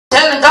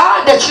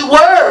that you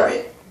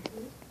worried.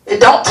 And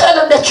don't tell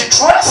them that you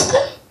trust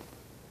him.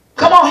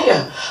 Come on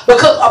here.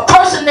 Because a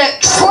person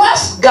that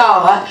trusts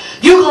God,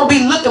 you're going to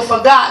be looking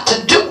for God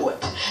to do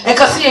it. And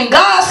because see, and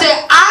God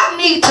said, I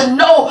need to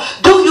know,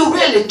 do you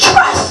really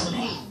trust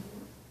me?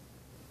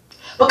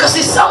 Because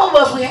see, some of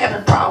us, we have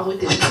a problem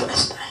with this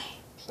trust thing.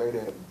 Say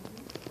that.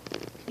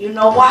 You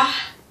know why?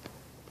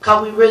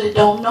 Because we really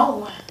don't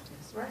know him.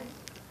 That's right.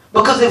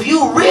 Because if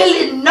you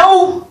really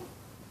know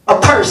a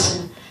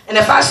person, and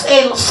if I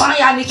say,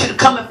 Lasagna, I need you to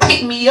come and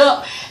pick me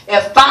up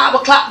at 5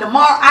 o'clock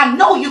tomorrow, I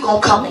know you're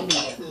going to come and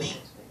get me.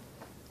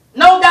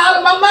 No doubt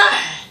in my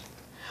mind.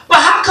 But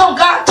how come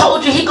God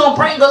told you he going to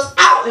bring us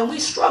out and we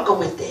struggle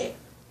with that?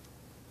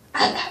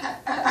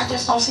 I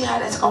just don't see how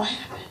that's going to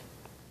happen.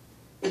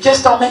 It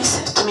just don't make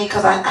sense to me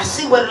because I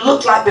see what it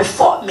looked like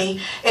before me.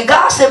 And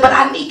God said, but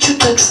I need you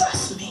to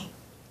trust me.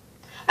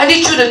 I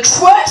need you to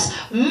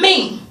trust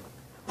me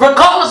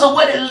regardless of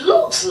what it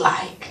looks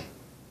like.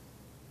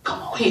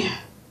 Come on here.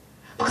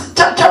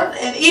 Turn,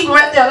 and even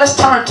right there, let's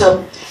turn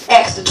to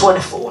Acts the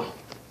 24.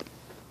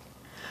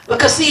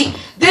 Because see,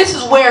 this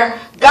is where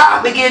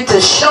God began to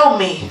show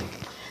me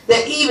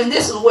that even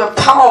this is where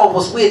Paul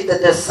was with the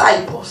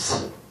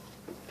disciples.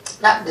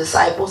 Not the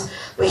disciples,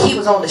 but he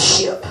was on the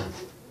ship.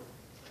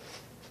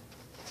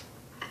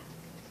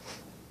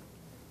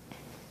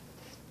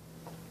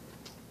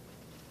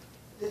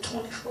 Is it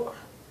 24?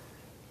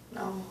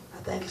 No, I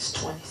think it's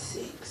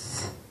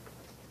 26.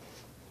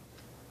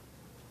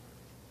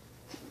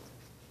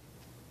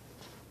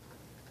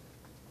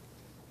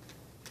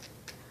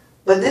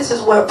 But this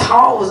is where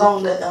Paul was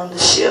on the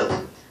ship.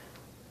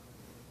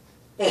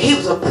 And he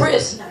was a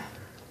prisoner.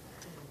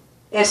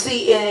 And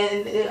see,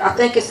 I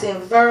think it's in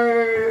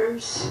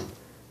verse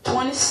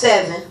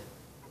 27.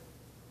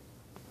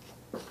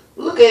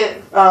 Look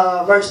at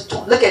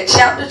look at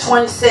chapter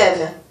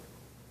 27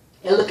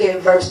 and look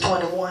at verse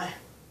 21.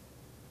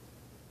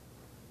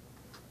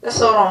 Let's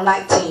start on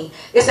 19.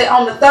 It said,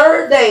 on the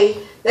third day,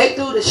 they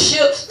threw the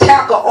ship's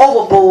tackle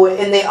overboard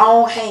in their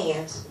own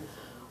hands.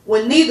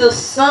 When neither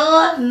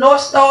sun nor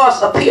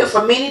stars appeared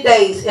for many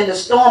days and the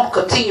storm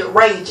continued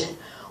raging,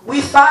 we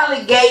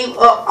finally gave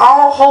up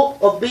all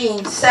hope of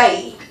being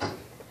saved.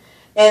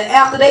 And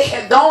after they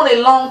had gone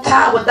a long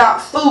time without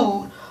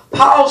food,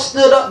 Paul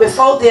stood up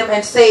before them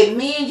and said,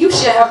 men, you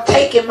should have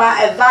taken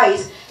my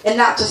advice and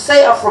not to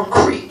sail from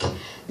Crete.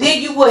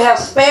 Then you would have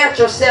spared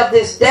yourself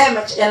this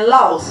damage and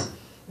loss.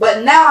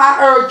 But now I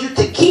urge you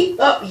to keep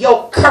up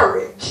your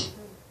courage.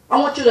 I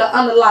want you to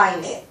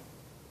underline that.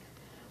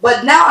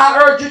 But now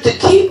I urge you to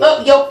keep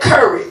up your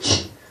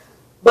courage,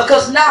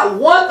 because not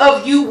one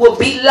of you will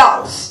be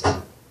lost.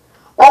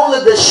 Only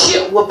the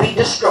ship will be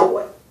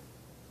destroyed.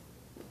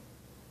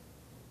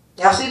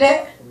 Y'all see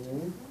that?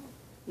 Mm-hmm.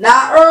 Now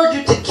I urge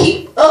you to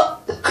keep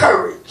up the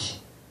courage,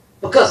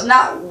 because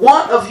not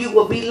one of you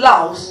will be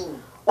lost.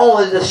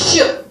 Only the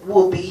ship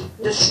will be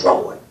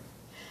destroyed.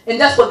 And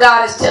that's what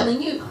God is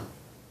telling you.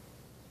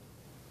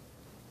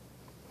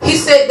 He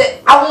said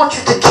that I want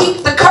you to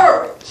keep the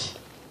courage.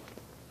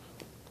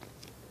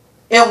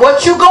 And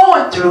what you're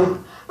going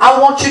through, I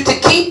want you to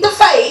keep the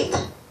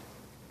faith.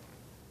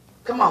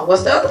 Come on,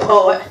 what's the other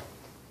part?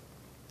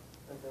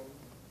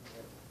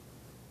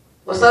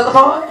 What's the other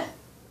part?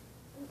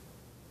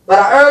 But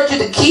I urge you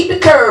to keep the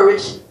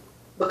courage,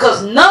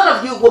 because none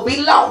of you will be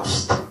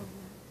lost.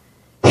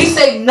 He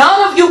said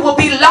none of you will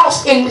be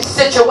lost in this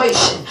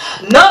situation.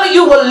 None of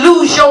you will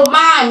lose your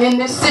mind in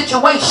this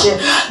situation.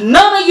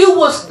 None of you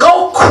will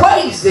go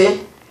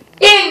crazy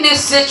in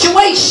this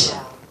situation.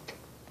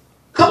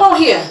 Come on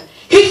here.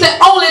 He said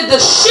only the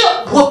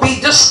ship will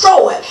be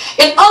destroyed.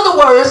 In other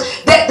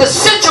words, that the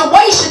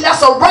situation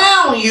that's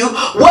around you,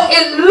 what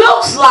it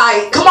looks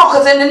like, come on,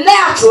 because in the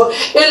natural,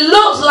 it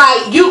looks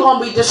like you're going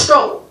to be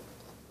destroyed.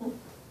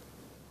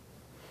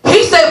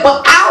 He said,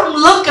 but I'm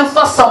looking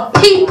for some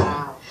people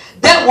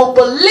that will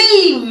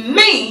believe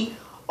me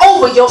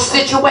over your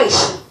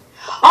situation.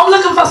 I'm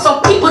looking for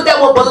some people that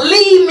will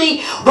believe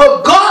me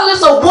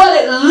regardless of what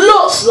it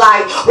looks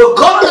like,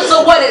 regardless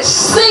of what it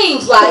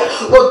seems like,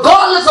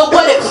 regardless of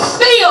what it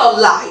feels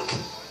like.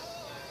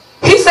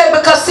 He said,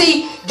 because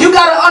see, you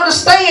got to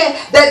understand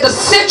that the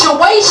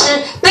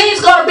situation, things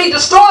going to be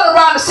destroyed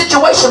around the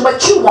situation, but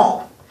you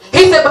won't.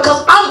 He said,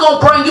 because I'm going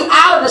to bring you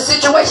out of the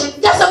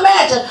situation. Just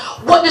imagine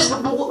what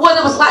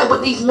it was like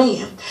with these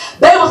men.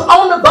 They was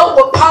on the boat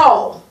with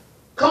Paul.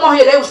 Come on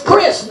here, they was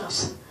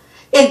prisoners.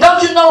 And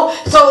don't you know,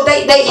 so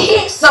they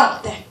hit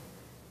something.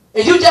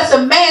 And you just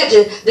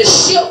imagine the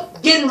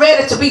ship getting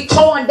ready to be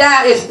torn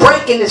down, it's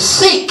breaking, it's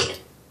sinking.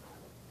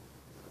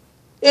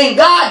 And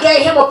God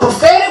gave him a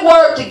prophetic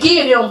word to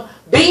give him,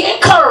 be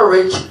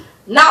encouraged.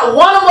 Not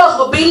one of us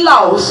will be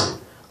lost,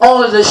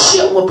 only the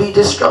ship will be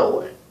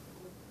destroyed.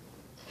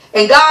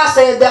 And God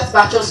said that's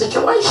about your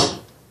situation.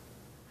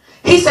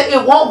 He said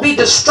it won't be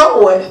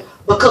destroyed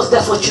because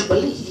that's what you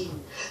believe.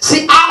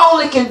 See, I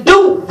only can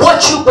do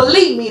what you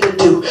believe me to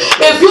do.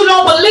 If you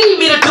don't believe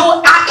me to do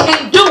it, I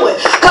can't do it.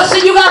 Because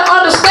see, you got to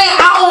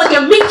understand, I only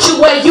can meet you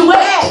where you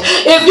at.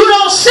 If you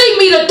don't see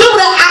me to do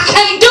that, I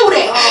can't do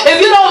that. If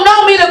you don't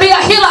know me to be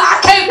a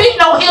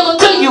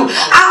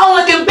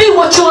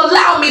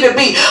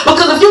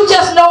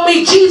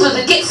need Jesus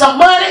to get some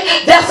money,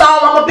 that's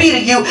all I'm going to be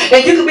to you.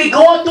 And you can be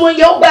going through in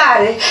your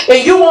body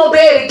and you won't be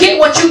able to get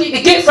what you need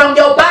to get from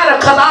your body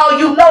because all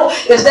you know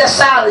is that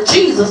side of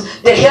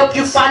Jesus to help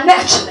you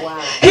financially. Wow.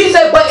 He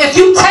said, but if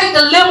you take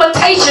the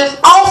limitations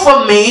off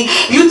of me,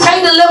 you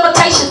take the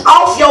limitations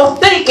off your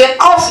thinking,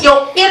 off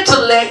your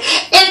intellect,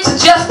 and to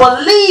just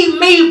believe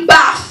me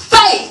by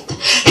faith,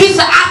 he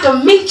said, I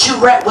can meet you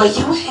right where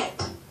you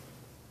at.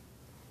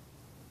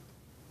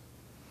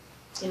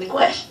 Any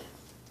questions?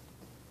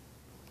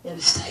 Any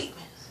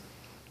statements?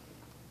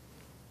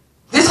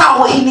 This is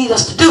what he needs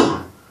us to do.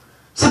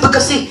 See,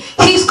 because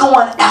he's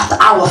going after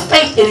our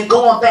faith and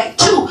going back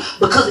too.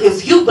 Because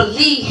if you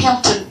believe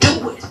him to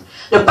do it,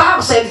 the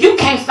Bible says if you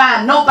can't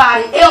find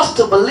nobody else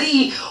to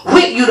believe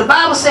with you, the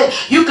Bible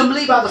says you can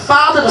believe by the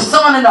Father, the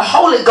Son, and the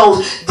Holy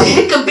Ghost.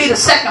 He can be the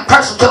second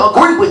person to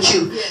agree with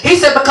you. He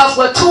said, because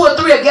where 2 or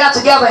 3 are gathered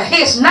together in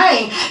his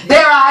name,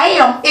 there I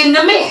am in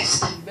the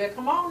midst.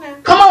 Come on now.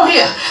 Come on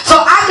here. So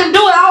I can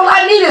do it. All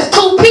I need is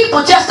 2 people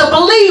just to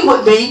believe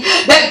with me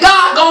that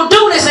God gonna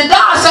do this. And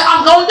God said,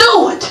 I'm gonna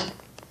do it.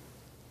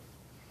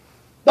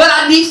 But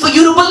I need for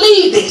you to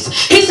believe this.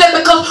 He said,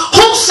 because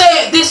who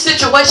said this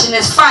situation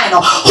is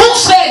final? Who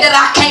said that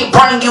I can't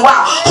bring you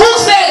out? Who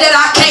said that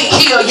I can't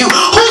heal you?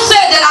 Who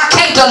said that I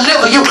can't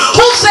deliver you?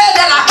 Who said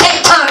that I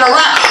can't turn it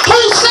around? Who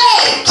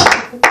said it?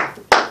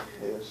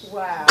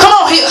 Wow. Come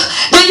on here.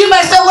 Then you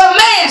may say, well,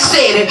 man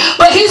said it.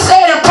 But he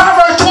said in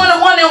Proverbs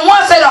 21:1,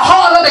 say the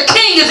heart of the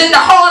king is in the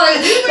heart of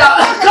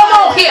come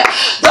on here.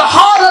 The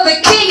heart of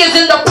the king is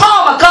in the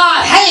palm of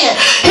God's hand.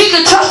 He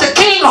can trust the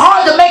king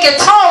hard to make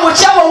it turn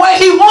whichever way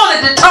he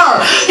wanted to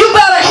turn. You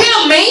better hear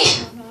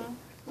me.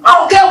 I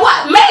don't care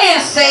what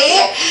man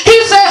said. He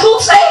said, who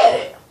said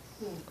it?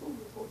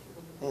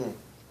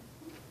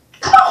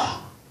 Come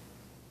on.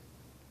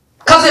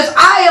 Because if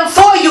I am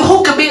for you,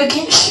 who can be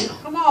against you?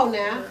 Come on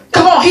now.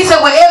 Come on. He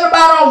said, well,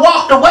 everybody don't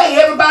walk away.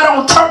 Everybody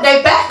don't turn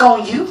their back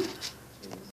on you.